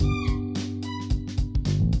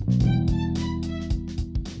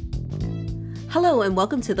Hello and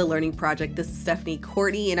welcome to The Learning Project. This is Stephanie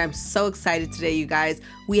Courtney and I'm so excited today, you guys.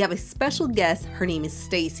 We have a special guest. Her name is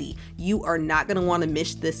Stacy. You are not going to want to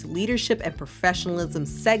miss this leadership and professionalism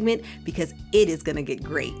segment because it is going to get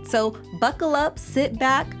great. So buckle up, sit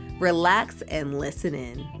back, relax, and listen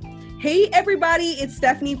in. Hey everybody, it's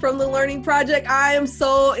Stephanie from The Learning Project. I am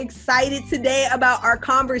so excited today about our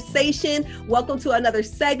conversation. Welcome to another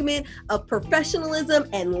segment of professionalism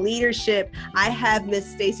and leadership. I have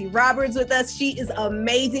Miss Stacy Roberts with us. She is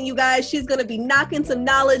amazing, you guys. She's going to be knocking some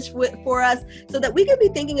knowledge for us so that we can be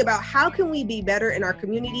thinking about how can we be better in our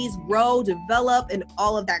communities, grow, develop, and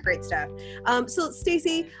all of that great stuff. So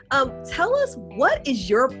Stacy, tell us, what is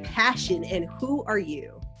your passion and who are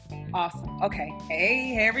you? Awesome. Okay.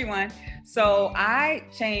 Hey everyone. So I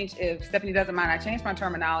changed, if Stephanie doesn't mind, I changed my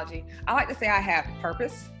terminology. I like to say I have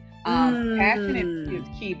purpose. Passion is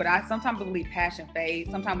key, but I sometimes believe passion fades.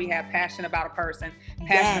 Sometimes we have passion about a person,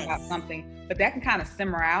 passion about something, but that can kind of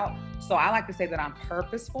simmer out. So I like to say that I'm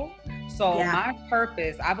purposeful. So my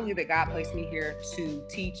purpose, I believe that God placed me here to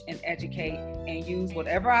teach and educate and use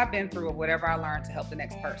whatever I've been through or whatever I learned to help the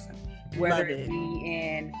next person. Whether it be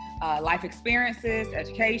in life experiences,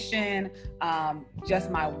 education,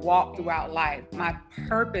 just my walk throughout life. My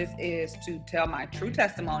purpose is to tell my true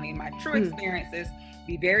testimony, my true experiences,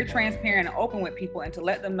 be very transparent and open with people, and to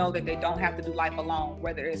let them know that they don't have to do life alone,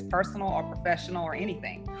 whether it's personal or professional or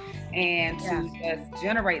anything. And to just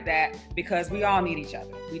generate that, because we all need each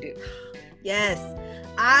other. We do. Yes.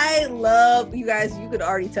 I love, you guys, you could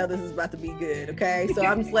already tell this is about to be good, okay? So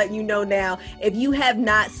I'm just letting you know now, if you have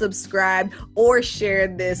not subscribed or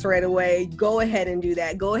shared this right away, go ahead and do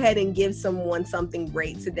that. Go ahead and give someone something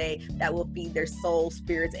great today that will feed their soul,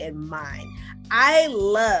 spirits, and mind. I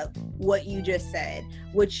love what you just said,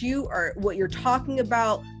 what you're talking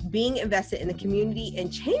about, being invested in the community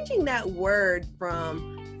and changing that word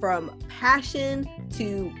from passion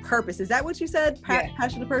to purpose. Is that what you said?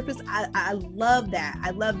 Passion to purpose? I love that.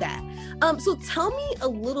 I love that. So tell me a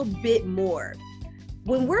little bit more.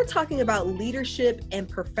 When we're talking about leadership and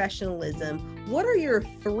professionalism, what are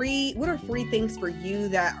three things for you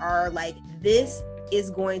that are like, this is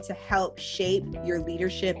going to help shape your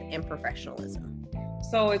leadership and professionalism?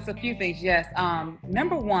 So it's a few things. Yes.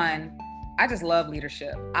 Number one, I just love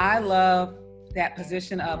leadership. I love that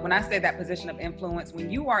position of, when I say that position of influence, when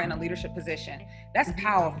you are in a leadership position, that's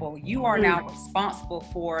powerful. You are now responsible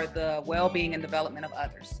for the well-being and development of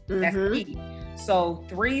others. That's key. So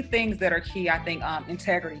 3 things that are key, I think,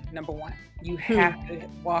 integrity, number one. You have to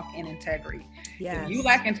walk in integrity. Yes. If you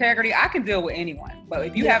lack integrity, I can deal with anyone. But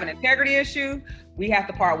if you have an integrity issue, we have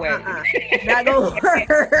to part ways. Not gonna work.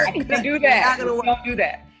 I can do that. Don't do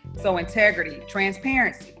that. So integrity,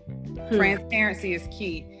 transparency. Transparency is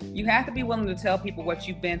key. You have to be willing to tell people what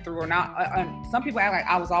you've been through or not. Some people act like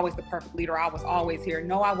I was always the perfect leader. I was always here.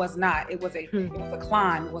 No, I was not. It was a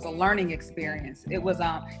climb. It was a learning experience. It was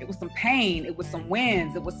some pain. It was some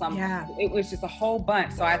wins. It was it was just a whole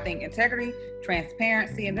bunch. So I think integrity,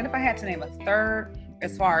 transparency, and then if I had to name a third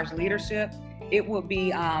as far as leadership, it would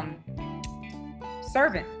be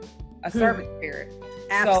servant spirit.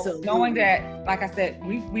 Absolutely. So knowing that, like I said,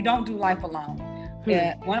 we don't do life alone.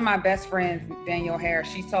 One of my best friends, Danielle Harris,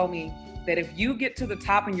 she told me that if you get to the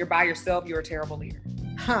top and you're by yourself, you're a terrible leader.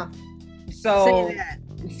 So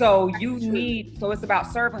it's about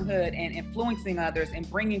servanthood and influencing others and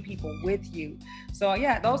bringing people with you. So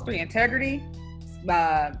those 3: integrity,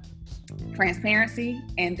 transparency,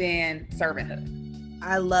 and then servanthood.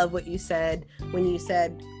 I love what you said when you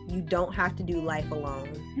said you don't have to do life alone.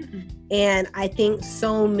 And I think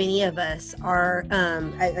so many of us are,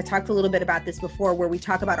 I talked a little bit about this before, where we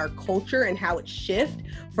talk about our culture and how it shifts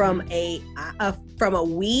from a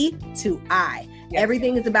we to I. Yes.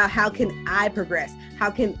 Everything is about, how can I progress?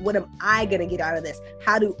 What am I going to get out of this?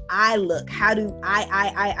 How do I look? How do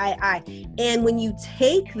I? And when you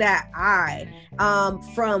take that I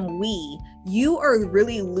from we, you are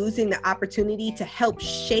really losing the opportunity to help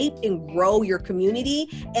shape and grow your community.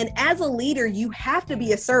 And as a leader, you have to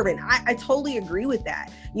be a servant. I totally agree with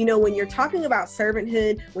that. You know, when you're talking about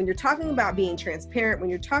servanthood, when you're talking about being transparent, when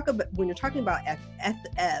you're talking about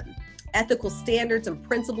ethical standards and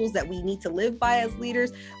principles that we need to live by as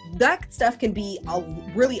leaders, that stuff can be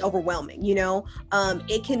really overwhelming. You know,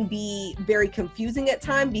 it can be very confusing at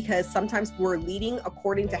times because sometimes we're leading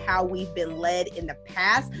according to how we've been led in the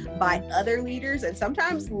past by other leaders. And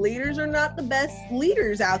sometimes leaders are not the best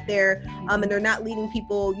leaders out there. And they're not leading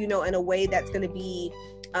people, you know, in a way that's going to be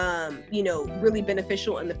really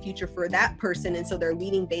beneficial in the future for that person. And so they're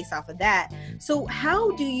leading based off of that. So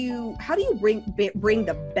how do you bring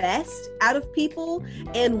the best out of people?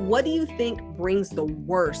 And what do you think brings the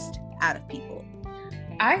worst out of people?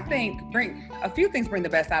 I think a few things bring the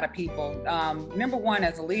best out of people. Number one,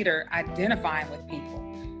 as a leader, identifying with people.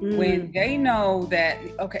 When they know that,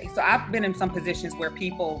 okay, so I've been in some positions where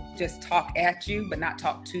people just talk at you, but not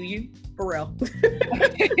talk to you. For real.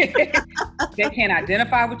 They can't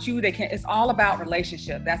identify with you. It's all about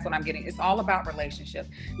relationship. That's what I'm getting. It's all about relationship.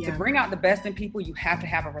 Yeah. To bring out the best in people, you have to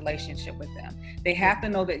have a relationship with them. They have to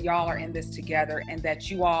know that y'all are in this together and that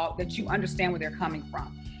you understand where they're coming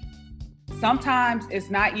from. Sometimes it's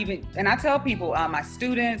not even, and I tell people, my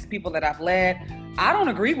students, people that I've led, I don't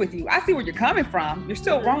agree with you. I see where you're coming from. You're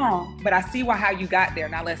still wrong, but I see how you got there.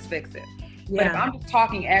 Now let's fix it. Yeah. But if I'm just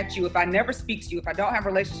talking at you, if I never speak to you, if I don't have a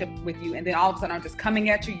relationship with you, and then all of a sudden I'm just coming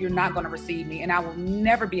at you, you're not going to receive me, and I will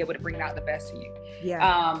never be able to bring out the best in you.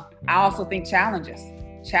 Yeah. I also think challenges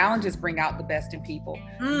bring out the best in people.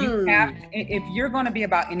 You have to, if you're going to be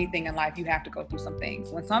about anything in life, you have to go through some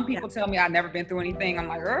things. When some people tell me I've never been through anything, I'm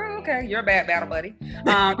like, oh, okay, you're a bad battle buddy.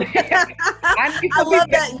 I love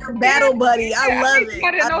that, you're battle buddy. I love it.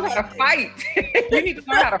 You know how to fight. You need to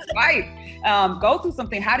learn how to fight. Go through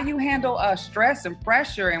something. How do you handle stress and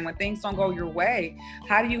pressure? And when things don't go your way,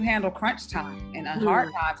 how do you handle crunch time and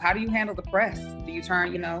hard times? How do you handle the press? Do you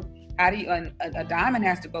turn, how do you, a diamond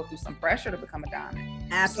has to go through some pressure to become a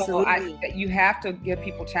diamond. Absolutely. So you have to give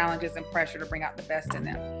people challenges and pressure to bring out the best in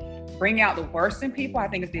them. Bring out the worst in people, I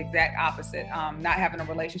think, is the exact opposite. Not having a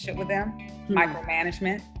relationship with them,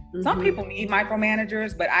 micromanagement. Some people need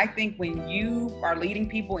micromanagers, but I think when you are leading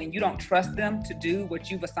people and you don't trust them to do what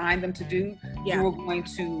you've assigned them to do, you're going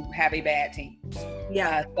to have a bad team.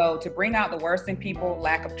 So to bring out the worst in people,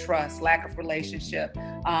 lack of trust, lack of relationship.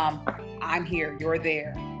 I'm here, you're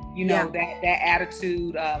there. That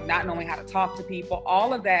attitude of not knowing how to talk to people,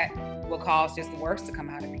 all of that will cause just the worst to come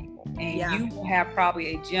out of people. And you will have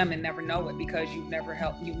probably a gem and never know it because you've never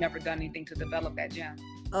done anything to develop that gem.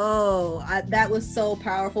 Oh, that was so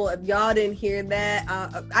powerful. If y'all didn't hear that,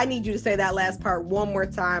 I need you to say that last part one more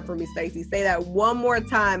time for me, Stacy. Say that one more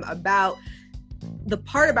time about the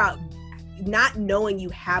part about not knowing you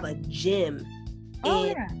have a gem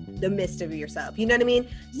in the midst of yourself. You know what I mean?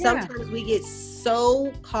 Sometimes we get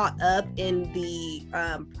so caught up in the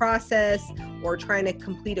process or trying to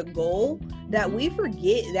complete a goal that we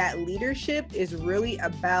forget that leadership is really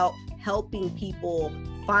about helping people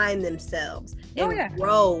find themselves and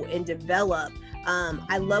grow and develop.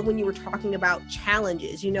 I love when you were talking about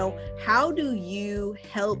challenges. How do you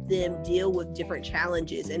help them deal with different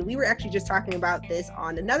challenges? And we were actually just talking about this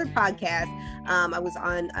on another podcast. I was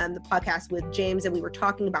on the podcast with James, and we were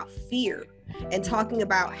talking about fear and talking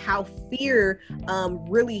about how fear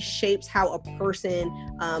really shapes how a person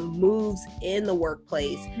moves in the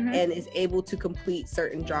workplace and is able to complete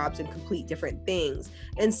certain jobs and complete different things.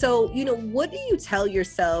 And so, what do you tell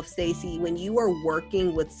yourself, Stacy, when you are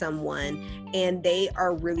working with someone and they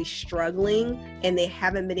are really struggling and they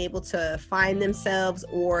haven't been able to find themselves,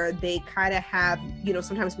 or they kind of have,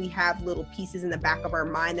 sometimes we have little pieces in the back of our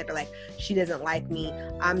mind that are like, she doesn't like me,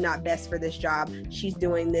 I'm not best for this job, she's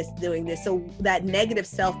doing this. So that negative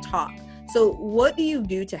self-talk. So what do you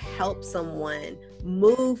do to help someone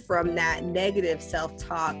move from that negative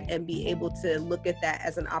self-talk and be able to look at that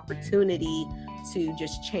as an opportunity to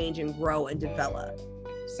just change and grow and develop?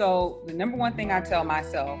 So the number one thing I tell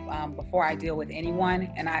myself before I deal with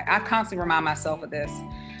anyone, and I constantly remind myself of this,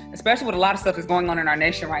 especially with a lot of stuff that's going on in our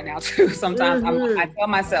nation right now too. Sometimes I tell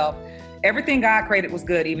myself, everything God created was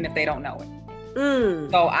good, even if they don't know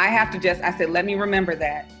it. So I have to I said, let me remember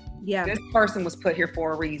that. This person was put here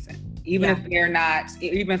for a reason. Even if they're not,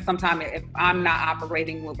 even sometimes if I'm not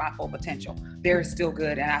operating with my full potential, they're still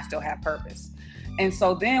good and I still have purpose. And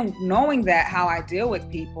so then knowing that, how I deal with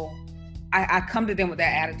people, I come to them with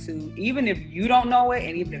that attitude. Even if you don't know it,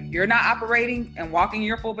 and even if you're not operating and walking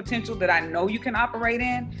your full potential that I know you can operate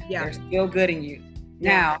in, they're still good in you.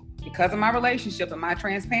 Now, because of my relationship and my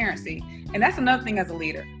transparency, and that's another thing as a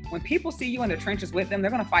leader, when people see you in the trenches with them,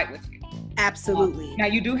 they're going to fight with you. Absolutely. Now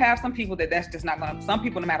you do have some people that's just not going to, some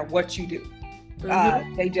people, no matter what you do,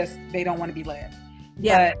 they don't want to be led.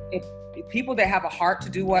 But if people that have a heart to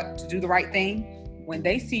do the right thing, when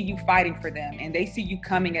they see you fighting for them and they see you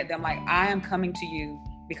coming at them like, I am coming to you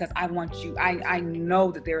because I want you. I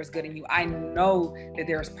know that there is good in you. I know that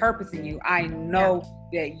there is purpose in you. I know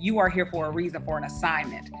that you are here for a reason, for an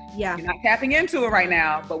assignment. You're not tapping into it right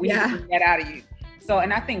now, but we need to get that out of you. So,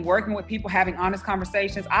 and I think working with people, having honest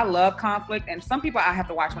conversations, I love conflict. And some people I have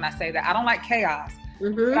to watch when I say that. I don't like chaos,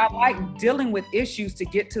 but I like dealing with issues to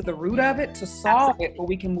get to the root of it, to solve it, where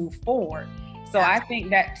we can move forward. So I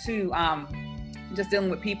think that too, just dealing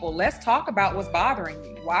with people, let's talk about what's bothering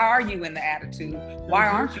you. Why are you in the attitude? Why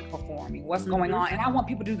aren't you performing? What's going on? And I want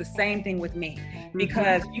people to do the same thing with me,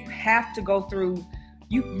 because you have to go through,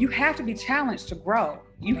 you have to be challenged to grow.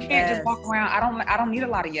 You can't just walk around. I don't need a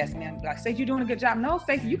lot of yes men. Like, Stacey, you're doing a good job. No,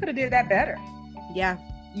 Stacey, you could have did that better. Yeah.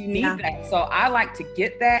 You need that. So I like to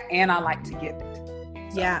get that, and I like to give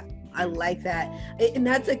it. So. Yeah. I like that. And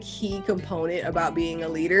that's a key component about being a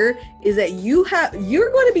leader, is that you're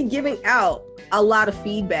going to be giving out a lot of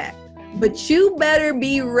feedback, but you better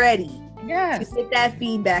be ready to get that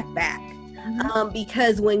feedback back.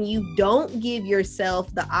 Because when you don't give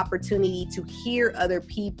yourself the opportunity to hear other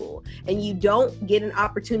people, and you don't get an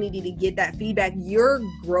opportunity to get that feedback, your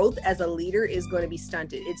growth as a leader is going to be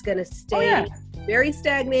stunted. It's going to stay very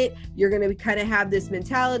stagnant. You're going to kind of have this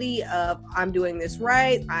mentality of, I'm doing this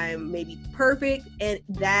right, I'm maybe perfect, and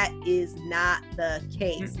that is not the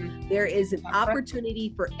case. There is an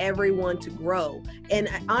opportunity for everyone to grow. And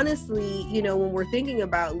honestly, you know, when we're thinking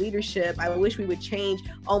about leadership, I wish we would change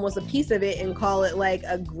almost a piece of it and call it like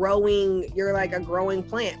you're like a growing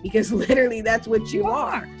plant, because literally that's what you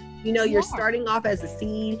are. You know, you're starting off as a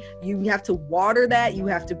seed. You have to water that. You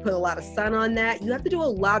have to put a lot of sun on that. You have to do a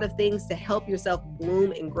lot of things to help yourself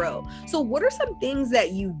bloom and grow. So what are some things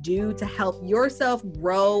that you do to help yourself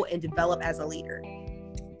grow and develop as a leader?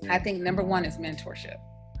 I think number one is mentorship.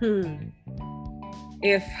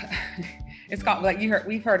 If it's called, like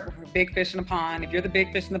we've heard of big fish in a pond. If you're the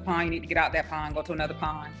big fish in the pond, you need to get out that pond, go to another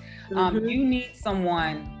pond. You need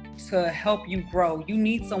someone to help you grow. You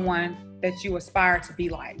need someone that you aspire to be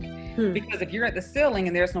like. Because if you're at the ceiling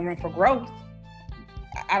and there's no room for growth,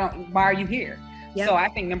 why are you here? So I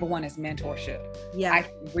think number one is mentorship. I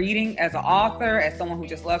think reading, as an author, as someone who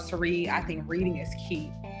just loves to read, I think reading is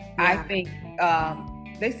key. I think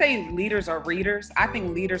they say leaders are readers. I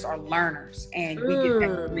think leaders are learners, and we get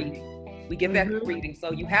that through reading. We get that through reading.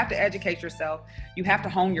 So you have to educate yourself. You have to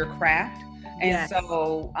hone your craft. And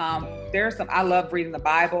so I love reading the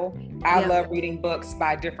Bible. I love reading books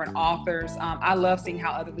by different authors. I love seeing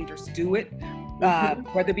how other leaders do it,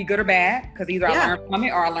 whether it be good or bad, because either I learn from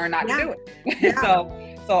it or I learn not to do it. So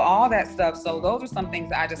all that stuff. So those are some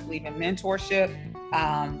things that I just believe in: mentorship,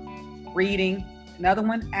 reading. Another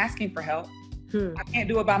one, asking for help. I can't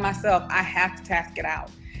do it by myself. I have to task it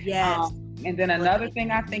out. And then another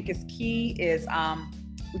thing I think is key is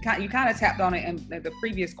you kind of tapped on it in the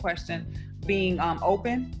previous question, being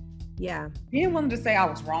open. Being willing to say I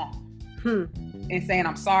was wrong. And saying,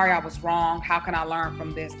 I'm sorry, I was wrong. How can I learn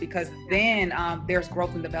from this? Because then there's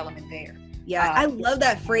growth and development there. I love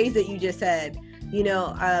that phrase that you just said. You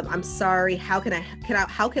know, I'm sorry. How can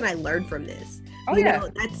I learn from this? You know,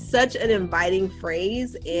 that's such an inviting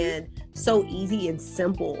phrase, and so easy and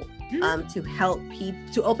simple to help people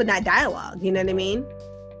to open that dialogue. You know what I mean?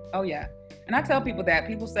 Oh yeah. And I tell people that.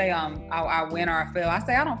 People say I win or I fail. I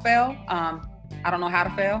say I don't fail. I don't know how to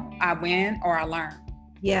fail. I win or I learn.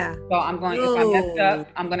 So I'm going, if I messed up,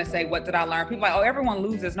 I'm going to say, what did I learn? People are like, oh, everyone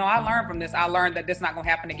loses. No, I learned from this. I learned that this is not going to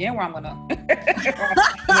happen again, where I'm going to,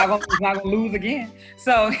 I'm not going to lose again.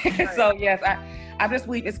 So, so yes, I just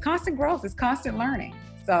believe it's constant growth. It's constant learning.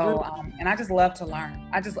 So, and I just love to learn.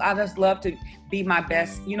 I just love to be my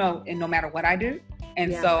best, you know, and no matter what I do.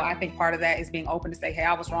 And so I think part of that is being open to say, hey,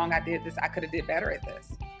 I was wrong. I did this. I could have did better at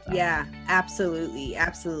this. So. Yeah, absolutely.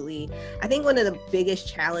 Absolutely. I think one of the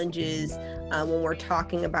biggest challenges when we're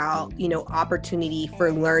talking about, you know, opportunity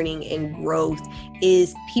for learning and growth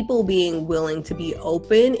is people being willing to be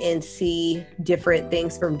open and see different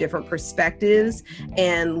things from different perspectives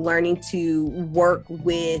and learning to work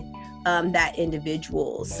with that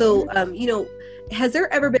individual. So, you know, has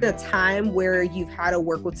there ever been a time where you've had to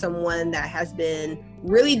work with someone that has been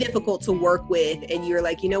really difficult to work with, and you're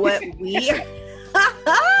like, you know what, we're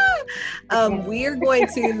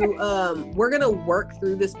going to work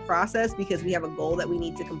through this process because we have a goal that we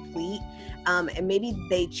need to complete, and maybe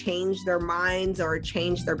they changed their minds or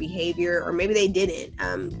changed their behavior, or maybe they didn't.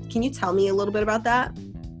 Can you tell me a little bit about that?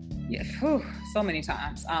 Yeah, so many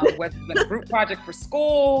times, whether it's been a group project for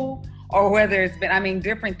school, or whether it's been,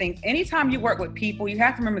 different things. Anytime you work with people, you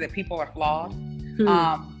have to remember that people are flawed.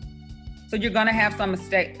 So you're going to have some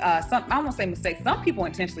mistake. I won't say mistakes. Some people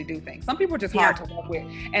intentionally do things. Some people are just hard to work with.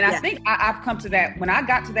 And I think I've come to that. When I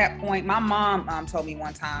got to that point, my mom told me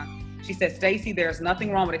one time, she said, Stacy, there's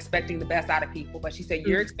nothing wrong with expecting the best out of people. But she said,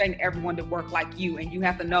 you're expecting everyone to work like you. And you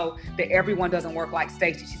have to know that everyone doesn't work like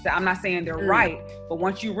Stacy. She said, I'm not saying they're right. But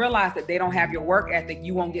once you realize that they don't have your work ethic,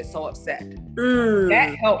 you won't get so upset.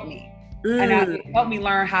 That helped me. And it helped me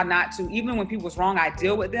learn how not to, even when people was wrong, I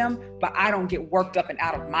deal with them, but I don't get worked up and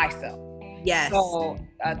out of myself. Yes. So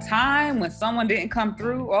a time when someone didn't come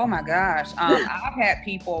through, oh my gosh. I've had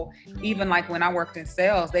people, even like when I worked in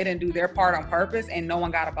sales, they didn't do their part on purpose and no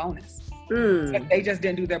one got a bonus. So they just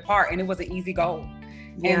didn't do their part and it was an easy goal.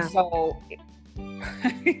 And so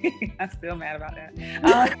I'm still mad about that.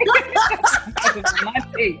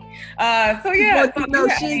 So yeah. So no,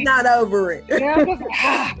 she's not over it. Yeah, I was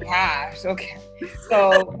like, gosh, okay.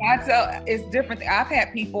 So it's different. I've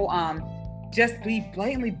had people just be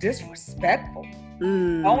blatantly disrespectful,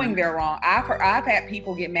 knowing they're wrong. I've had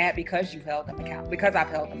people get mad because you've held them accountable, because I've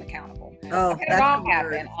held them accountable. Oh, it all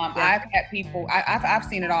happened. I've had people. I've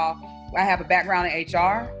seen it all. I have a background in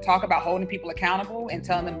HR. Talk about holding people accountable and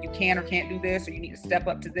telling them you can or can't do this, or you need to step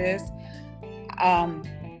up to this.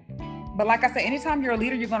 But like I said, anytime you're a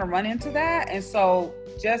leader, you're going to run into that. And so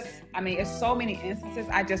it's so many instances.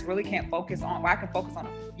 I just really can't focus on. Well, I can focus on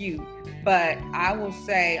a few, but I will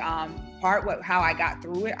say how I got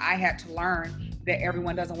through it. I had to learn that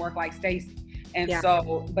everyone doesn't work like Stacy. And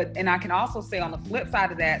and I can also say on the flip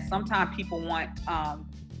side of that, sometimes people want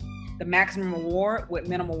the maximum reward with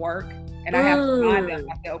minimal work. And I have to remind them,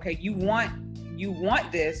 I say, okay, you want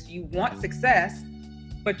this, you want success,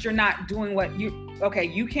 but you're not doing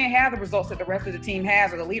you can't have the results that the rest of the team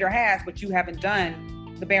has or the leader has, but you haven't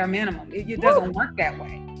done the bare minimum. It doesn't work that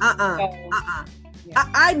way.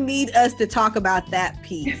 I need us to talk about that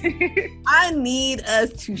piece. I need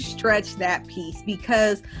us to stretch that piece,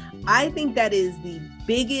 because I think that is the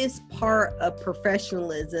biggest part of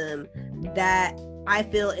professionalism that I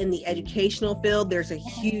feel in the educational field. There's a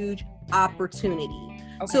huge opportunity.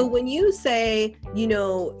 Okay. So when you say, you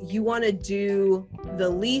want to do the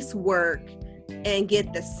least work and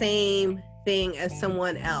get the same thing as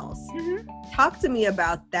someone else, talk to me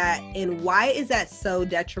about that, and why is that so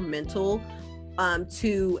detrimental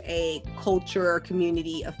to a culture or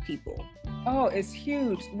community of people? Oh, it's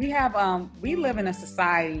huge. We live in a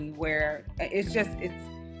society where it's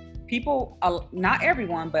people, not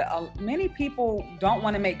everyone, but many people don't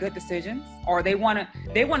want to make good decisions, or they want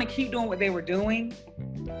to keep doing what they were doing,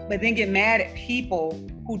 but then get mad at people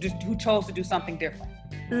who chose to do something different.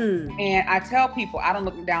 And I tell people, I don't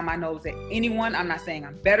look down my nose at anyone. I'm not saying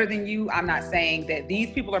I'm better than you. I'm not saying that these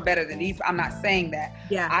people are better than these. I'm not saying that.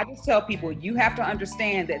 Yeah. I just tell people, you have to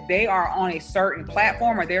understand that they are on a certain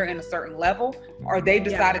platform, or they're in a certain level, or they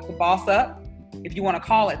decided to boss up, if you want to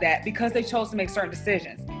call it that, because they chose to make certain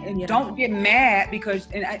decisions. And don't get mad because,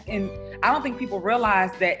 and I don't think people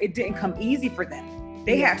realize that it didn't come easy for them.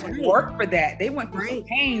 They had to work for that. They went through some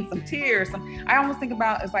pain, some tears. I almost think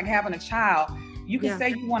about it's like having a child. You can say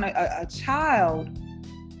you want a child.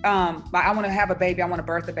 I want to have a baby. I want to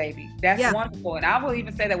birth a baby. That's wonderful. And I will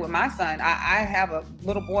even say that with my son. I have a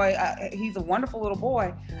little boy. He's a wonderful little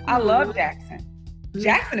boy. I love Jackson.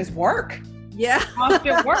 Jackson is work.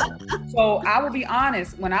 Constant work. So I will be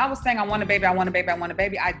honest. When I was saying I want a baby, I want a baby, I want a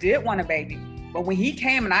baby, I did want a baby. But when he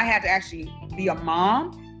came and I had to actually be a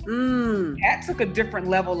mom, that took a different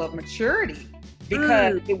level of maturity,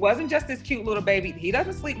 because it wasn't just this cute little baby. He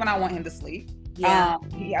doesn't sleep when I want him to sleep.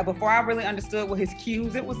 Before I really understood what his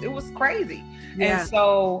cues, it was crazy. And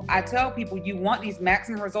so I tell people, you want these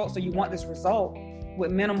maximum results, or you want this result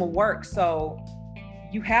with minimal work. So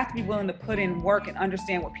you have to be willing to put in work and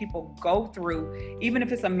understand what people go through, even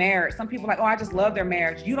if it's a marriage. Some people are like, oh, I just love their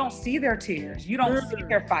marriage. You don't see their tears. You don't see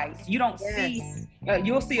their fights. You don't see,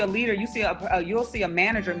 you'll see a leader, you'll see a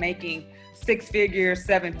manager making 6 figures,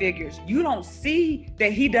 7 figures. You don't see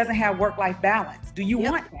that he doesn't have work-life balance. Do you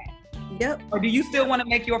want that? Or do you still want to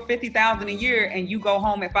make your $50,000 a year and you go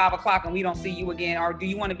home at 5 o'clock and we don't see you again? Or do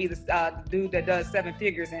you want to be the dude that does 7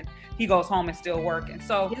 figures and he goes home and still working?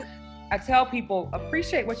 So I tell people,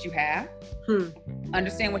 appreciate what you have,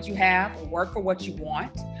 understand what you have, work for what you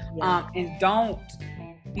want, and don't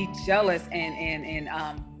be jealous and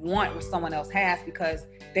want what someone else has, because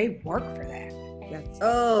they work for that.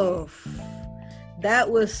 Oh,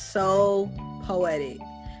 that was so poetic,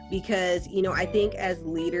 because, I think as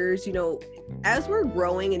leaders, as we're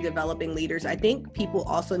growing and developing leaders, I think people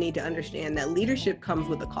also need to understand that leadership comes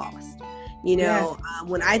with a cost.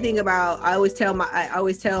 When I think about, I always tell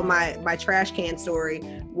my trash can story.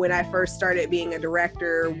 When I first started being a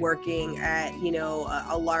director, working at,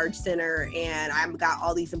 a large center, and I've got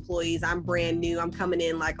all these employees, I'm brand new, I'm coming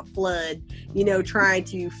in like a flood, trying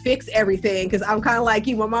to fix everything. Cause I'm kind of like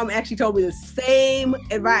you. My mom actually told me the same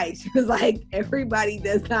advice. She was like, everybody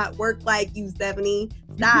does not work like you, Stephanie.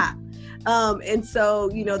 Stop. And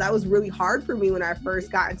so, you know, that was really hard for me when I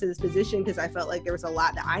first got into this position, because I felt like there was a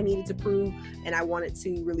lot that I needed to prove and I wanted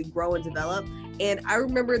to really grow and develop. And I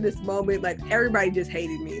remember this moment, like everybody just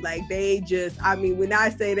hated me. Like when I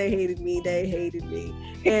say they hated me, they hated me.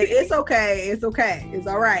 And it's okay. It's okay. It's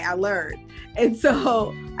all right. I learned. And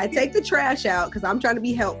so I take the trash out because I'm trying to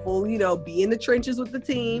be helpful, you know, be in the trenches with the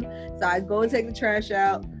team. So I go and take the trash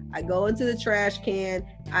out. I go into the trash can,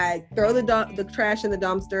 I throw the trash in the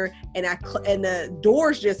dumpster, and and the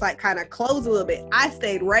doors just like kind of close a little bit. I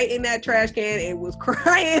stayed right in that trash can and was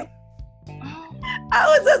crying. I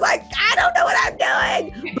was just like, I don't know what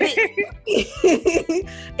I'm doing. But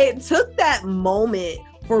it took that moment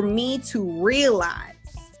for me to realize,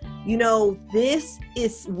 you know, this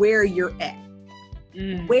is where you're at.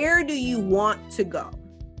 Where do you want to go?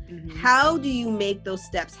 How do you make those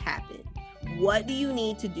steps happen? What do you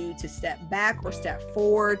need to do to step back or step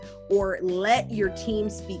forward, or let your team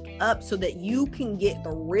speak up so that you can get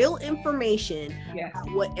the real information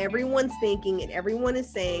of what everyone's thinking and everyone is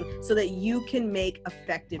saying, so that you can make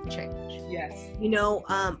effective change? Yes. You know,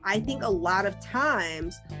 I think a lot of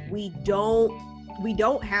times we don't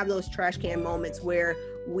have those trash can moments where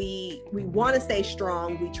we want to stay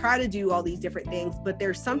strong. We try to do all these different things, but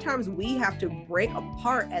there's sometimes we have to break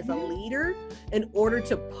apart as a leader in order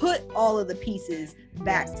to put all of the pieces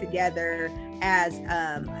back together as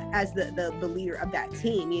the leader of that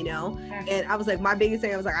team, you know? And I was like, my biggest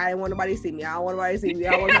thing, I was like, I didn't want nobody to see me. I don't want nobody to see me.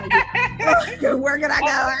 I don't want nobody to where can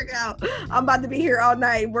I go? I'm about to be here all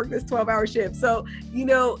night and work this 12-hour shift. So, you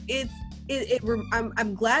know,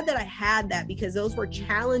 I'm glad that I had that, because those were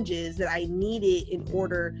challenges that I needed in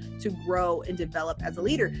order to grow and develop as a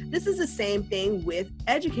leader. This is the same thing with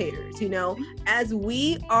educators, you know, as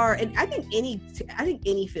we are, and I think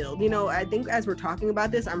any field, you know, I think as we're talking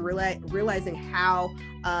about this, I'm realizing how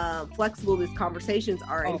flexible these conversations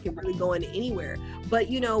are, and can really go into anywhere. But,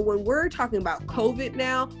 you know, when we're talking about COVID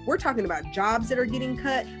now, we're talking about jobs that are getting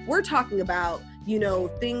cut. We're talking about, you know,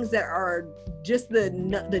 things that are just the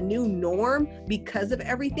new norm because of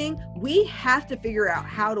everything. We have to figure out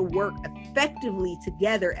how to work effectively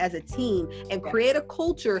together as a team and create a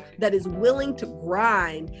culture that is willing to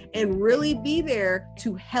grind and really be there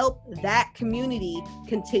to help that community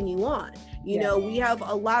continue on. You know, we have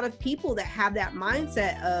a lot of people that have that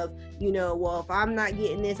mindset of, you know, well, if I'm not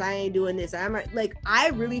getting this, I ain't doing this. I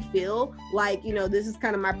really feel like, you know, this is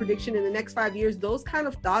kind of my prediction in the next 5 years, those kind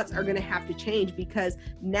of thoughts are going to have to change, because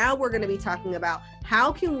now we're going to be talking about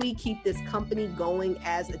how can we keep this company going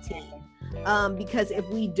as a team? Because if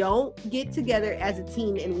we don't get together as a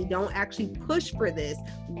team and we don't actually push for this,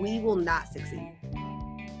 we will not succeed.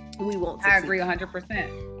 We won't succeed. I agree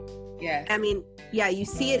 100%. Yes. I mean, yeah, you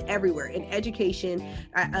see it everywhere in education.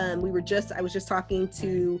 I was just talking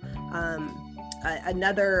to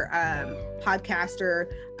another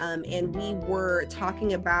podcaster, and we were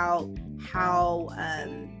talking about how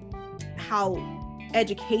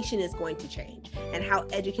education is going to change, and how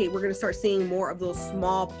we're going to start seeing more of those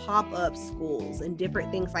small pop-up schools and different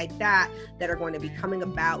things like that are going to be coming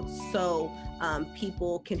about, so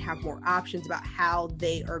people can have more options about how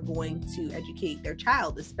they are going to educate their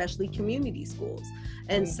child, especially community schools.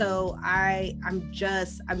 And so I'm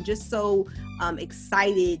just so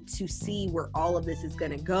excited to see where all of this is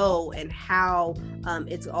going to go, and how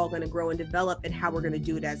it's all going to grow and develop, and how we're going to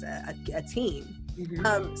do it as a team.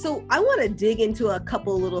 So I want to dig into a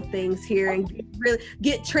couple little things here and really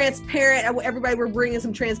get transparent. Everybody, we're bringing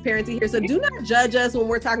some transparency here. So do not judge us when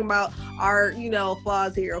we're talking about our, you know,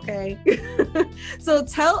 flaws here. Okay. So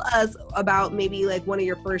tell us about maybe like one of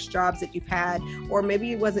your first jobs that you've had, or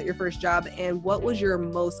maybe it wasn't your first job, and what was your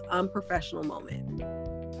most unprofessional moment?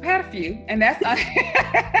 I've had a few, and that's all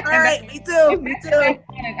right. Me too.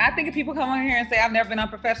 I think if people come on here and say I've never been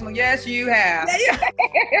unprofessional, yes, you have.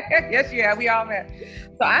 Yes, you have. We all have.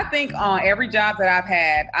 So I think on every job that I've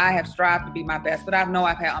had, I have strived to be my best, but I know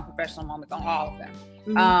I've had unprofessional moments on all of them.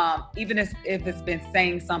 Even if it's been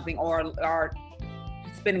saying something or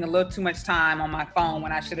spending a little too much time on my phone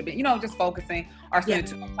when I should have been, you know, just focusing, or spending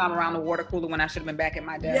too much time around the water cooler when I should have been back at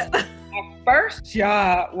my desk. My first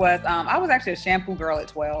job was, I was actually a shampoo girl at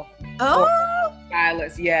 12. Oh!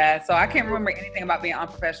 Stylist, yeah. So I can't remember anything about being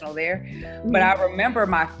unprofessional there. But I remember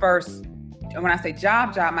my first, when I say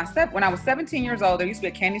job, when I was 17 years old, there used to be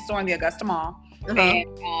a candy store in the Augusta Mall. And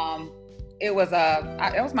it was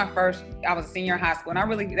my first, I was a senior in high school,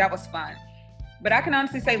 and that was fun. But I can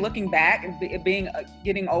honestly say, looking back and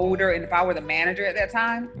getting older, and if I were the manager at that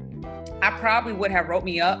time, I probably would have wrote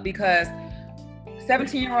me up, because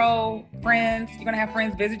 17-year-old friends, you're gonna have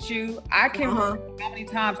friends visit you. I can remember how many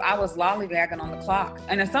times I was lollygagging on the clock,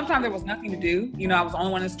 and then sometimes there was nothing to do. You know, I was the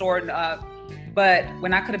only one in the store. But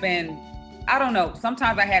when I could have been, I don't know.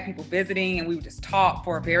 Sometimes I had people visiting, and we would just talk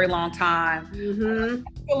for a very long time.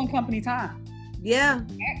 Still in company time. Yeah,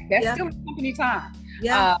 that's still in company time.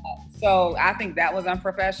 Yeah. So I think that was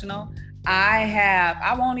unprofessional.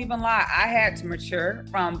 I won't even lie, I had to mature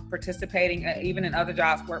from participating even in other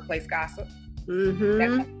jobs, workplace gossip.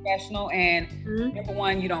 That's unprofessional. And number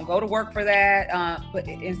one, you don't go to work for that. But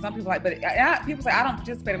some people people say, I don't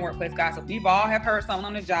participate in workplace gossip. We've all have heard someone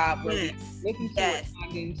on the job where we listen to it,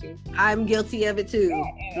 not into. I'm guilty of it too. Yeah,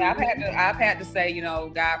 and I've had to say, you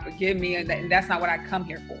know, God forgive me, and that's not what I come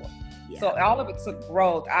here for. So all of it took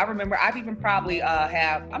growth. I remember I've even probably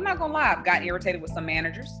I'm not gonna lie, I've gotten irritated with some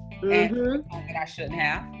managers and that I shouldn't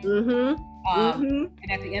have. And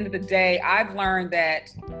at the end of the day, I've learned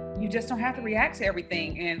that you just don't have to react to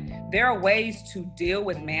everything. And there are ways to deal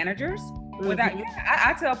with managers without,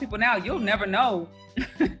 I tell people now, you'll never know.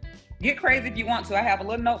 Get crazy if you want to. I have a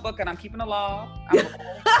little notebook and I'm keeping a log.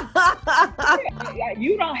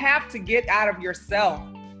 You don't have to get out of yourself.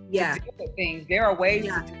 To deal with things. There are ways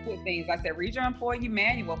to deal with things. Like I said, read your employee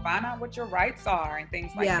manual, find out what your rights are and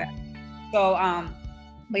things like that. So,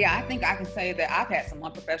 but yeah, I think I can say that I've had some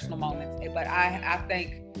unprofessional moments, but I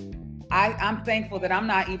think I'm thankful that I'm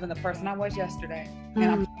not even the person I was yesterday. And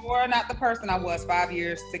I'm sure not the person I was 5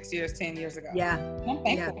 years, 6 years, 10 years ago. I'm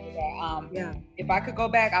thankful for that. If I could go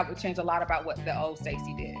back, I would change a lot about what the old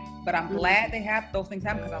Stacy did. But I'm glad they have those things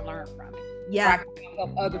happen because I learned from it. I can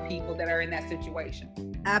help other people that are in that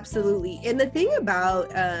situation. Absolutely. And the thing about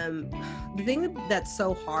the thing that's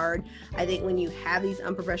so hard, I think, when you have these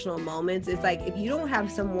unprofessional moments, it's like if you don't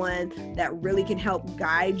have someone that really can help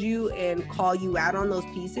guide you and call you out on those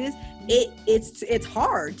pieces, it's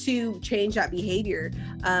hard to change that behavior.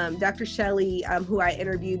 Dr. Shelley, who I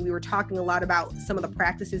interviewed, we were talking a lot about some of the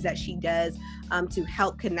practices that she does to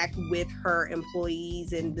help connect with her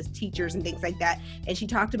employees and the teachers and things like that. And she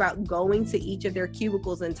talked about going to each of their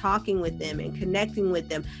cubicles and talking with them and connecting with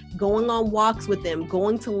them, going on walks with them,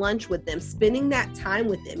 going to lunch with them, spending that time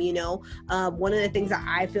with them. You know, one of the things that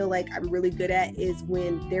I feel like I'm really good at is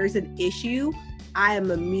when there's an issue, I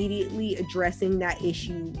am immediately addressing that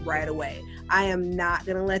issue right away. I am not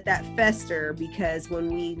going to let that fester, because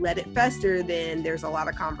when we let it fester, then there's a lot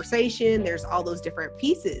of conversation. There's all those different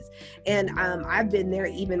pieces. And I've been there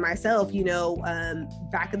even myself, you know,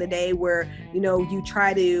 back in the day where, you know, you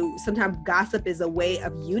try to, sometimes gossip is a way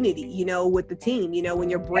of unity, you know, with the team, you know, when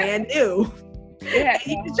you're brand new.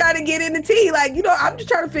 You just try to get in the team. Like, you know, I'm just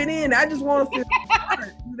trying to fit in. I just want to fit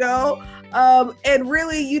in, you know? And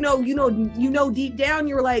really, you know, deep down,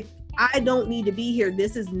 you're like, I don't need to be here.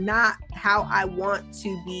 This is not how I want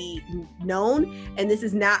to be known. And this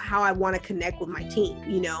is not how I want to connect with my team,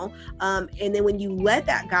 you know? And then when you let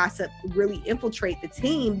that gossip really infiltrate the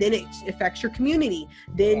team, then it affects your community.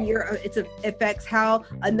 Then it affects how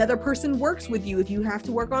another person works with you. If you have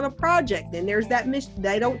to work on a project, then there's that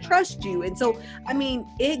they don't trust you. And so, I mean,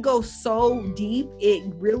 it goes so deep. It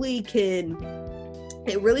really can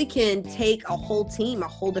take a whole team a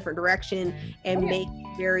whole different direction and make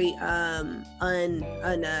very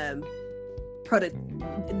product,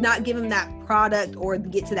 not give them that product or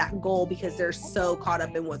get to that goal because they're so caught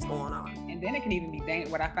up in what's going on. And then it can even be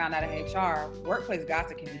dangerous. What I found out in HR, workplace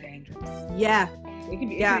gossip can be dangerous. It can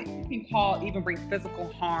be. It can even bring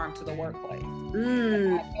physical harm to the workplace.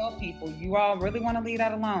 I tell people, you all really want to leave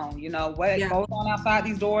that alone. You know what goes on outside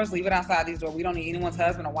these doors, leave it outside these doors. We don't need anyone's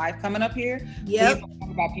husband or wife coming up here. Please don't talk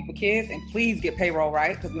about people's kids, and please get payroll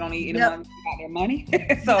right, because we don't need anyone about their money.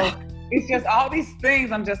 So it's just all these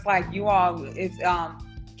things. I'm just like, you all, it's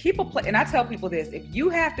keep a play. And I tell people this: if you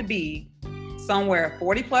have to be somewhere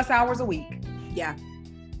 40 plus hours a week,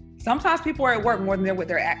 sometimes people are at work more than they're with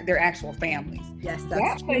their actual families. Yes,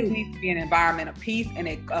 that place needs to be an environment of peace and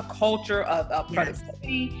a culture of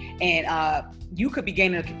productivity. And you could be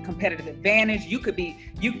gaining a competitive advantage. We could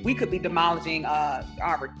be demolishing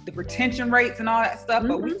the retention rates and all that stuff.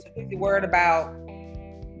 But we're too busy worried about,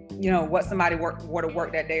 you know, what somebody wore to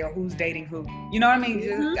work that day or who's dating who. You know what I mean?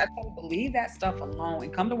 I tell people, leave that stuff alone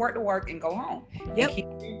and come to work and go home. And keep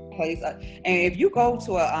your place up. And if you go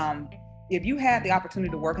to if you have the opportunity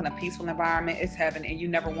to work in a peaceful environment, it's heaven, and you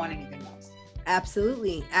never want anything else.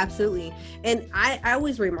 Absolutely. And I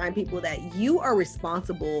always remind people that you are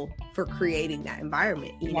responsible for creating that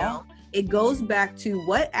environment. You know, it goes back to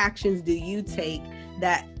what actions do you take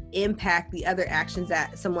that impact the other actions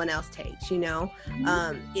that someone else takes, you know?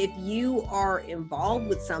 If you are involved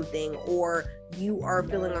with something, or you are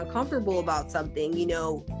feeling uncomfortable about something, you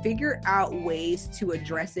know, figure out ways to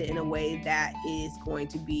address it in a way that is going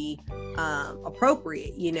to be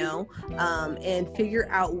appropriate, you know, and figure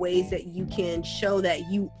out ways that you can show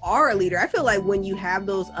that you are a leader. I feel like when you have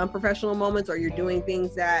those unprofessional moments, or you're doing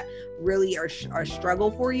things that really are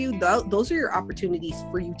struggle for you, those are your opportunities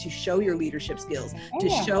for you to show your leadership skills, to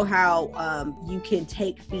show how you can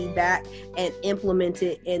take feedback and implement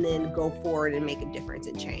it and then go forward and make a difference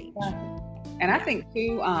and change. And I think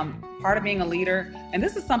too, part of being a leader, and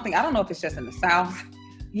this is something, I don't know if it's just in the South,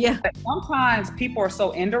 but sometimes people are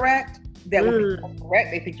so indirect that when people are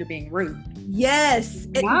correct, they think you're being rude. Yes.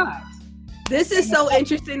 This is so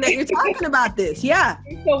interesting that you're talking about this. Yeah.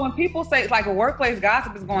 So when people say, like, a workplace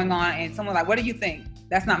gossip is going on and someone's like, what do you think?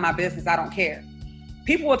 That's not my business. I don't care.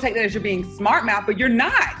 People will take that as you're being smart mouth, but you're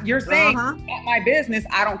not. You're saying, it's not my business.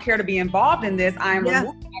 I don't care to be involved in this. I am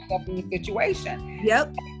removing myself from the situation.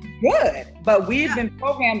 Yep. Good. But we've been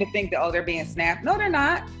programmed to think that, they're being snapped. No, they're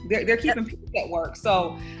not. They're keeping peace at work.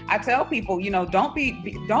 So I tell people, you know, don't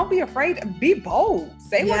be afraid. Be bold.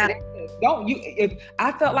 Say what it is. If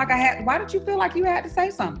I felt like why did you feel like you had to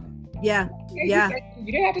say something? Yeah. You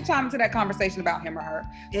didn't have to chime into that conversation about him or her.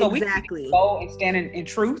 So exactly. We can go and stand in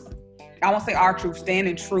truth. I won't say our truth, stand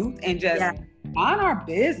in truth and just on our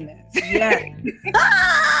business. Yeah.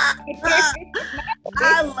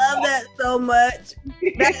 I love that so much.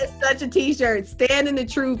 That is such a t-shirt. Stand in the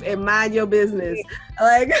truth and mind your business.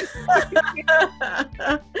 Like,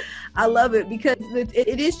 I love it because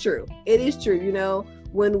it is true. It is true. You know,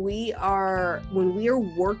 when we are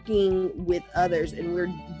working with others and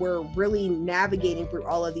we're really navigating through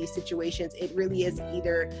all of these situations, it really is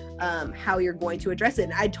either how you're going to address it.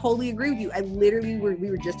 And I totally agree with you. We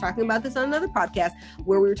were just talking about this on another podcast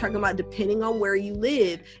where we were talking about, depending on where you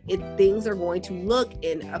live, things are going to look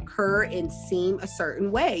and occur and seem a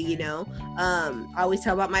certain way, you know. I always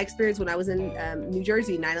tell about my experience when I was in New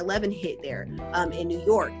Jersey. 9/11 hit there in New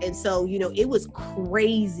York, and so, you know, it was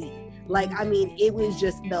crazy. Like, I mean, it was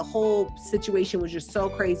just, the whole situation was just so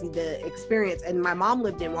crazy, the experience. And my mom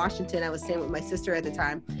lived in Washington. I was staying with my sister at the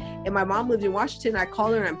time. And my mom lived in Washington. I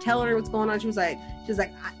called her and I'm telling her what's going on. She was like,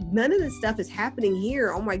 none of this stuff is happening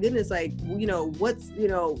here. Oh my goodness. Like, you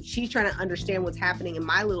know, she's trying to understand what's happening in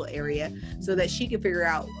my little area so that she can figure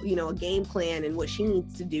out, you know, a game plan and what she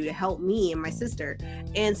needs to do to help me and my sister.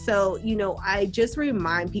 And so, you know, I just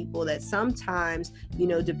remind people that sometimes, you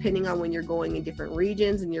know, depending on when you're going in different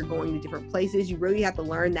regions and you're going to different places, you really have to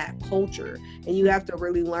learn that culture, and you have to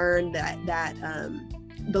really learn that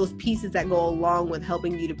those pieces that go along with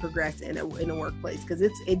helping you to progress in a workplace, because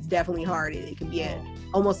it's definitely hard. It can be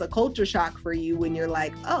almost a culture shock for you when you're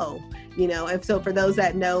like, oh, you know. And so for those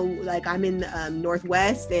that know, like, I'm in the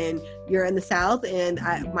Northwest and you're in the South, and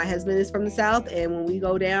my husband is from the South, and when we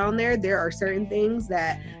go down there are certain things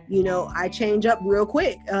that, you know, I change up real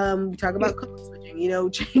quick. We talk about code switching, you know,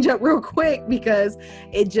 change up real quick because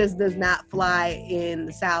it just does not fly in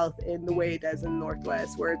the South in the way it does in the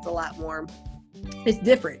Northwest, where it's a lot more. It's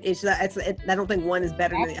different. I don't think one is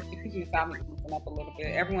better than the other. You sound like up a little bit.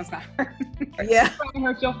 Everyone's not hurt. Yeah.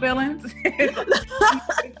 Hurt your feelings.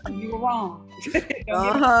 You were wrong.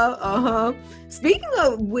 Speaking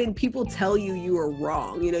of when people tell you you are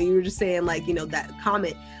wrong, you know, you were just saying, like, you know, that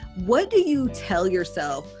comment. What do you tell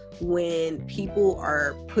yourself when people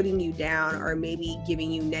are putting you down or maybe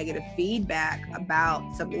giving you negative feedback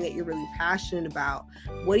about something that you're really passionate about?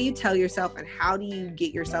 What do you tell yourself, and how do you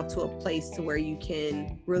get yourself to a place to where you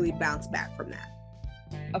can really bounce back from that?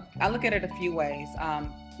 I look at it a few ways.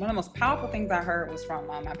 One of the most powerful things I heard was from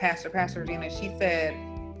my pastor, Pastor Regina. She said,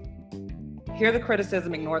 hear the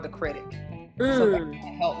criticism, ignore the critic. So that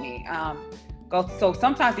helped me. So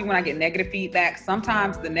sometimes even when I get negative feedback,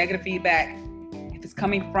 sometimes the negative feedback, if it's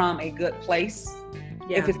coming from a good place,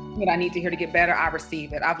 if it's what I need to hear to get better, I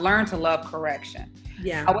receive it. I've learned to love correction.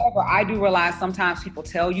 Yeah. However, I do realize sometimes people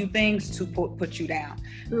tell you things to put you down.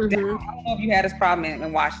 I don't know if you had this problem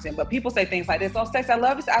in Washington, but people say things like this. Oh, Stacy, I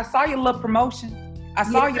love you. I saw your little promotion. I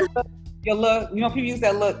saw your little, you know, people use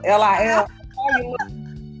that look, LIL. I saw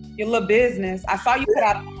your little business. I saw you put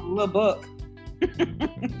out a little book.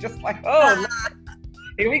 Just like, oh,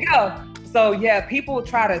 here we go. So yeah, people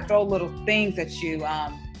try to throw little things at you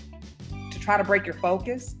to try to break your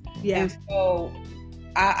focus. Yeah. And so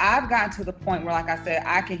I've gotten to the point where, like I said,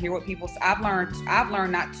 I can hear what people say. I've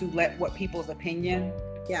learned not to let what people's opinion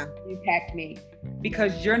impact me,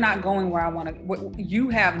 because you're not going where I want to. You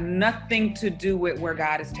have nothing to do with where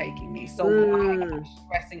God is taking me. So why am I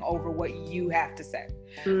stressing over what you have to say?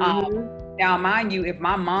 And Now, mind you, if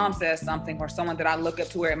my mom says something or someone that I look up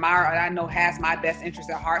to or admire or I know has my best interest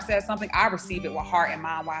at heart says something, I receive it with heart and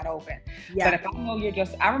mind wide open. Yeah. But if I know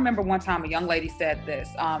I remember one time a young lady said this.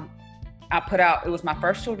 I put out, it was my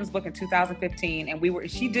first children's book in 2015, and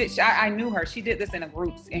I knew her. She did this in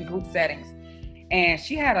group settings. And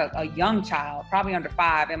she had a young child, probably under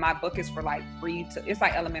 5, and my book is for like it's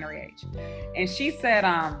like elementary age. And she said,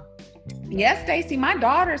 yes, Stacy, my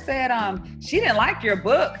daughter said she didn't like your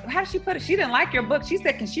book. How did she put it? She didn't like your book. She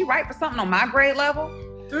said, can she write for something on my grade level?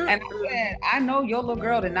 Mm-hmm. And I said, I know your little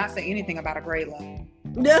girl did not say anything about a grade level.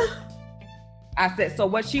 No. I said, so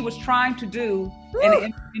what she was trying to do in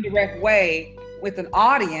an indirect way with an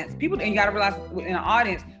audience, and you got to realize in an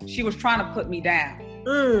audience, she was trying to put me down.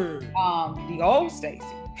 The old Stacy.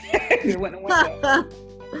 But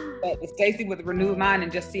the Stacy with the renewed mind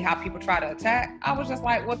and just see how people try to attack. I was just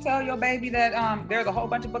like, well, tell your baby that there's a whole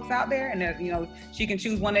bunch of books out there, and there's, she can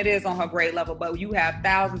choose one that is on her grade level, but you have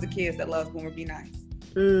thousands of kids that love Boomer Be Nice.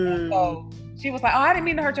 So she was like, oh, I didn't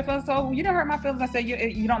mean to hurt your feelings. So you didn't hurt my feelings. I said,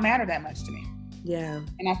 you don't matter that much to me. Yeah.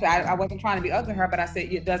 And I said, I wasn't trying to be ugly to her, but I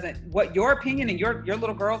said, it doesn't, what your opinion and your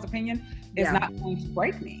little girl's opinion is not going to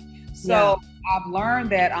break me. So I've learned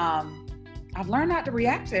that, I've learned not to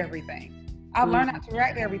react to everything.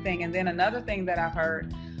 And then another thing that I've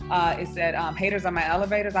heard is that haters are my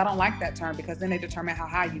elevators. I don't like that term because then they determine how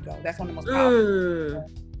high you go. That's one of the most powerful.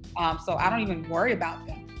 So I don't even worry about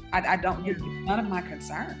them. I don't, it's none of my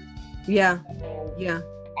concern. Yeah. Yeah.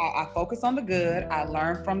 I focus on the good. I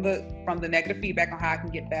learn from the negative feedback on how I can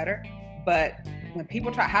get better. But when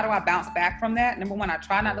people try, how do I bounce back from that? Number one, I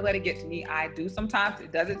try not to let it get to me. I do sometimes.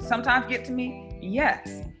 Does it sometimes get to me?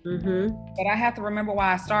 Yes. Mm-hmm. But I have to remember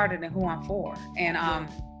why I started and who I'm for. And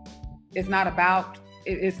it's not about,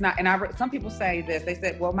 it's not, and some people say this, they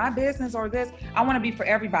said, well, my business or this, I want to be for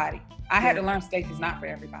everybody. I had to learn Stacy's not for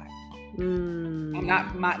everybody. I'm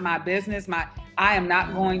not, my business, I am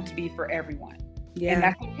not going to be for everyone. Yeah. And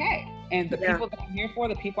that's okay. And the people that I'm here for,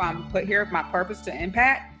 the people I'm put here, my purpose to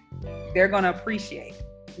impact, they're going to appreciate.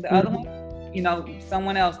 The other one,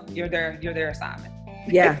 someone else, you're their assignment.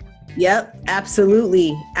 Yeah. Yep.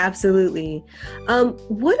 Absolutely. Absolutely.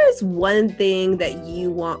 What is one thing that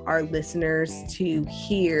you want our listeners to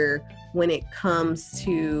hear when it comes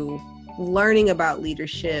to learning about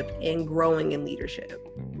leadership and growing in leadership?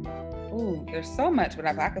 Ooh, there's so much, but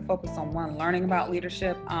if I could focus on one, learning about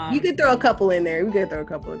leadership. You could throw a couple in there. We could throw a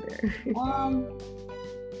couple in there.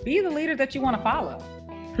 Be the leader that you want to follow.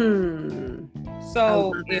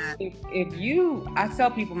 So if you, I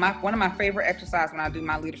tell people, one of my favorite exercises when I do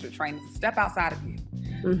my leadership training is step outside of you.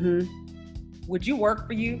 Mm-hmm. Would you work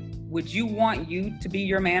for you? Would you want you to be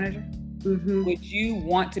your manager? Mm-hmm. Would you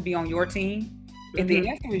want to be on your team? If the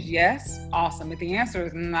answer is yes, awesome. If the answer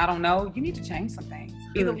is I don't know, you need to change some things.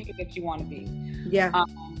 Be the leader that you want to be. Yeah.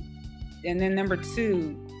 And then number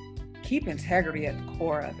 2, keep integrity at the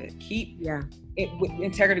core of it. Keep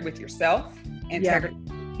integrity with yourself, integrity with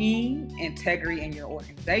your team, integrity in your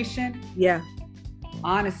organization. Yeah.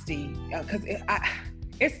 Honesty, because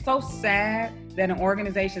it's so sad that in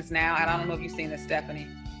organizations now, and I don't know if you've seen this, Stephanie,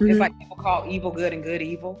 it's like people call evil good and good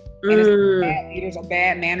evil. And it's bad leaders or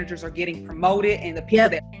bad managers are getting promoted, and the people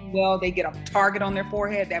that do well, they get a target on their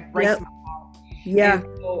forehead. That breaks my heart. Yeah.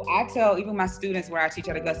 And so I tell even my students where I teach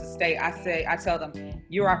at Augusta State, I tell them,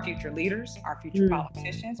 you're our future leaders, our future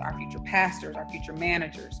politicians, our future pastors, our future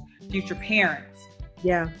managers, future parents.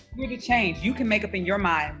 Yeah. You're the change. You can make up in your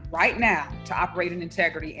mind right now to operate in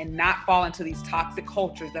integrity and not fall into these toxic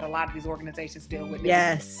cultures that a lot of these organizations deal with.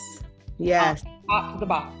 Yes. Yes. Top to the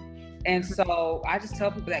bottom. And so I just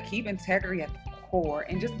tell people that keep integrity at the core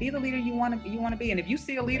and just be the leader you want to be. And if you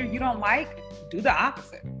see a leader you don't like, do the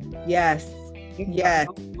opposite. Yes. Yes.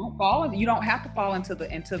 Don't fall. You don't have to fall into the.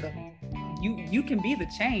 You can be the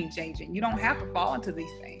change agent. You don't have to fall into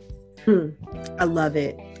these things. I love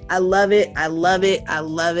it. I love it. I love it. I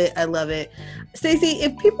love it. I love it. Stacy,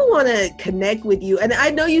 if people want to connect with you, and I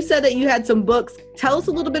know you said that you had some books, tell us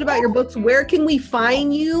a little bit about your books. Where can we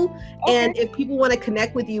find you? Okay. And if people want to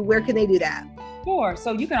connect with you, where can they do that? Sure.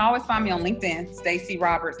 So you can always find me on LinkedIn, Stacy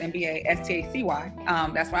Roberts, MBA, STACY.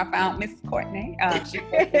 That's where I found Mrs. Courtney. She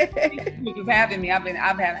was having me. I've been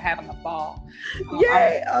having a ball.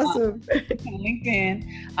 Yay! Awesome. On LinkedIn,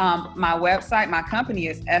 my website, my company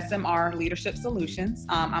is SMR Leadership Solutions.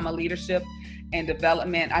 I'm a leadership and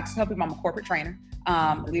development. I tell people I'm a corporate trainer.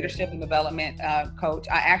 Leadership and development coach.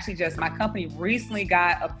 My company recently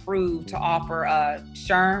got approved to offer the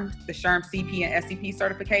SHRM CP and SCP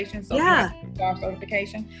certification. So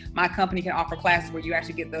certification. My company can offer classes where you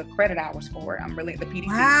actually get the credit hours for it. I'm really the PDC.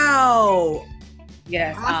 Wow.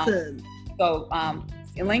 Yes. Awesome.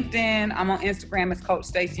 LinkedIn. I'm on Instagram as Coach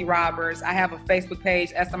Stacy Roberts. I have a Facebook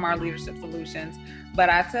page, SMR Leadership Solutions. But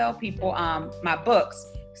I tell people my books.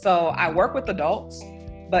 So I work with adults,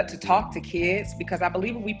 but to talk to kids, because I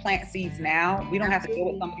believe if we plant seeds now, we don't have to deal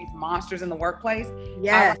with some of these monsters in the workplace.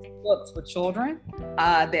 Yes. I write books for children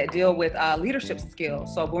that deal with leadership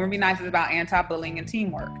skills. So Born to Be Nice is about anti-bullying and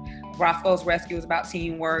teamwork. Roscoe's Rescue is about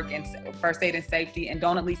teamwork and first aid and safety. And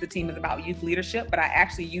Don't Unleash the Team is about youth leadership. But I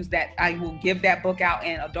actually use that. I will give that book out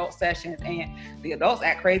in adult sessions, and the adults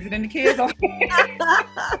act crazy than the kids.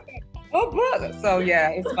 Oh, book. So yeah,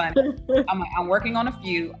 it's fun. I'm working on a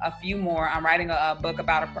few more. I'm writing a book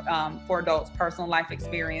about for adults personal life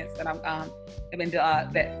experience that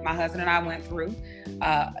that my husband and I went through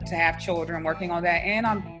to have children. Working on that, and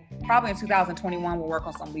I'm probably in 2021 we'll work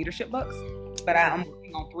on some leadership books. But I'm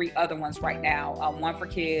working on 3 other ones right now. One for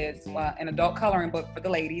kids, an adult coloring book for the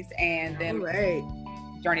ladies, and then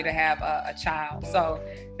journey to have a child. So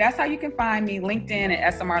that's how you can find me: LinkedIn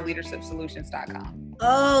at smrleadershipsolutions.com.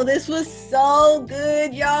 Oh, this was so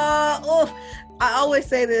good, y'all. Oh, I always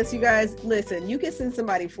say this, you guys, listen, you can send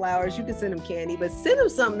somebody flowers, you can send them candy, but send them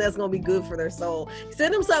something that's going to be good for their soul.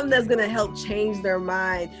 Send them something that's going to help change their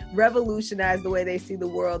mind, revolutionize the way they see the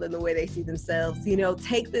world and the way they see themselves. You know,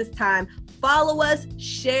 take this time, follow us,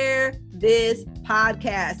 share this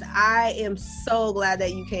podcast. I am so glad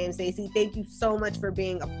that you came, Stacy. Thank you so much for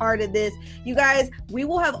being a part of this. You guys, we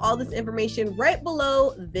will have all this information right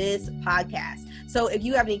below this podcast. So if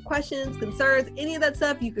you have any questions, concerns, any of that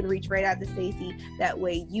stuff, you can reach right out to Stacy. That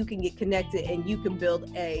way you can get connected and you can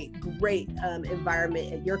build a great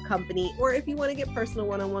environment at your company. Or if you want to get personal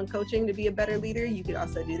one-on-one coaching to be a better leader, you can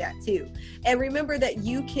also do that too. And remember that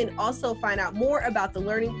you can also find out more about the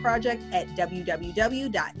Learning Project at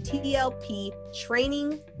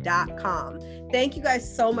www.tlptraining.com. Thank you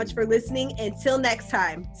guys so much for listening. Until next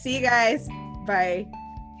time, see you guys. Bye.